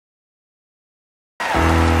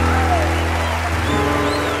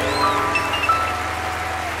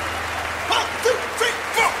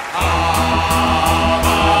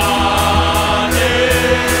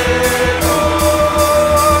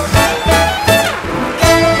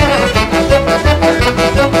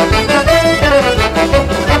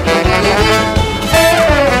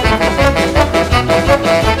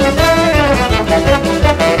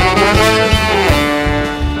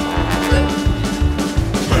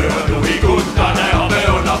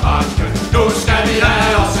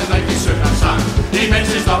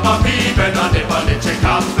og lidt til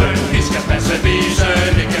kaffe. Vi skal passe vise,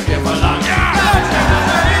 det kan blive for langt. Ja, vi skal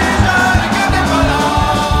passe vise, det kan blive for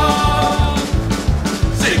langt.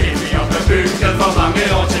 Se, Gefion blev bygget for mange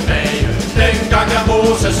år tilbage. Dengang der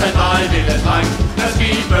Moses han var en lille dreng. Der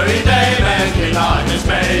skibe i dag, man kender aldrig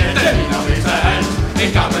smagen. Det ligner vist af han,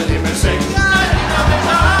 en gammel himmelseng. Ja, det ligner vist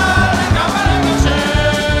af han, en gammel himmelseng.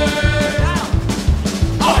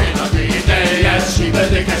 Og heller det i dag, at skibet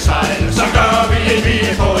det kan sejle, så gør vi en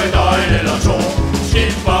hvile på et døgn eller to.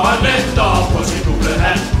 Skiberen venter på sin gule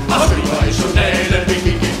hat og skriver i journalen, vi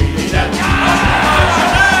gik en bil i nat. Ja,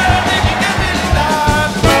 vi gik en bil i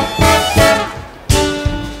nat.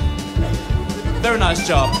 Very nice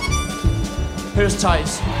job. Here's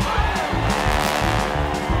Thijs.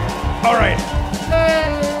 All right.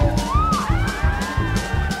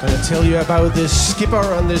 Gonna tell you about this skipper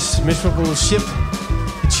on this miserable ship.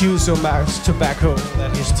 He chews so much tobacco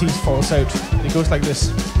that his teeth falls out. And it goes like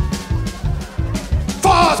this.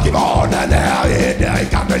 For skiberen han en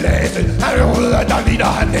gammel læse. Han er hovedet, der ligner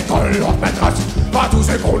han en gulvhårsmadras. For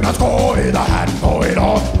 1000 kroner skårer han på et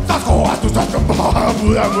år. Så skårer du så som bare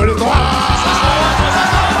ud af mullet.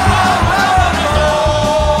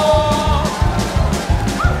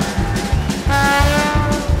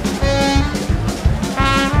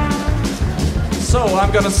 So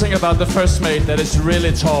I'm gonna sing about the first mate that is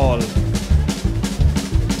really tall.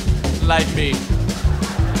 Like me.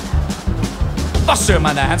 Og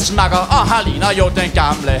sømmerne han snakker, og han ligner jo den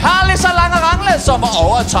gamle. Har lige så lange rangle som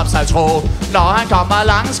overtopshalstro. Når han kommer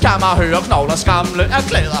langs, kan man høre knogler skramle. Af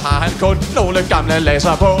klæder har han kun nogle gamle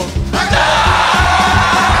laser på.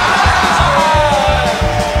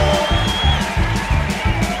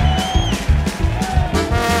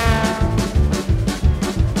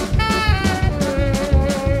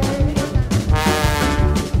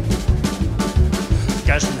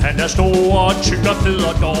 Han er stor og tyk og fed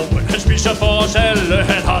og doven. Han spiser for os alle,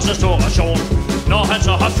 han har så stor ration. Når han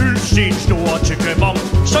så har fyldt sin store tykke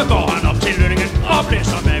vogn, så går han op til lønningen og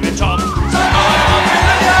blæser med ved tom. Så går han op til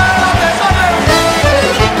lønningen og blæser med ved tom.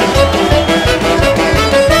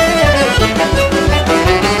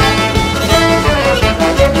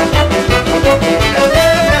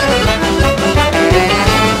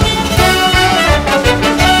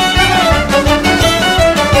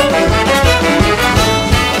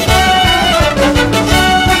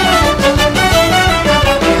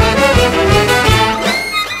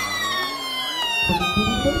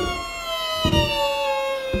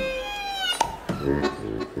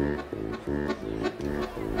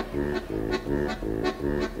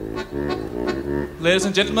 Ladies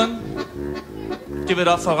and gentlemen, give it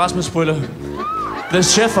up for Rasmus Brylle, the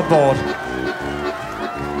chef aboard.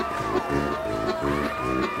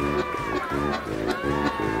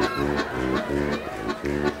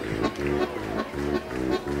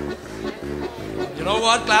 You know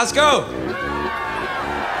what, Glasgow?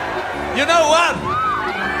 You know what?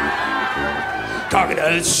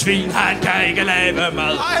 Kokkedals svin, han kan ikke lave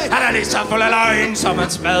mad. Han er lige så fuld af løgn, som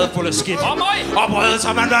hans mad fuld af skidt. Og brød,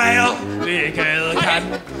 som han vejer, vi ikke æde kan.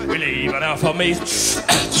 Vi lever der for mest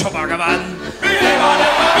tobak og vand. Vi lever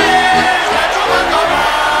der for mest tobak og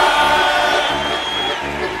vand.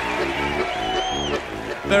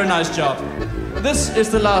 Very nice job. This is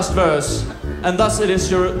the last verse, and thus it is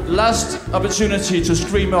your last opportunity to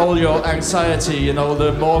scream all your anxiety, you know,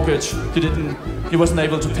 the mortgage he wasn't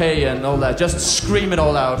able to pay and all that. Just scream it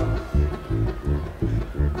all out.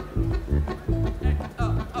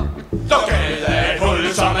 Lukket af et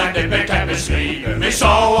hul, som man næppe kan beskrive. Vi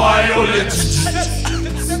sover i olien.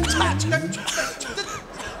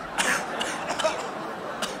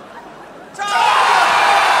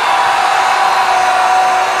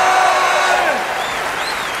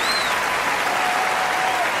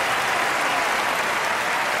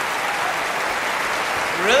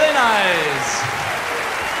 Really nice.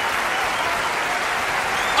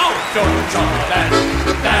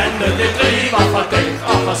 Sådan, det driver for det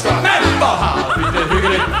og for skørt.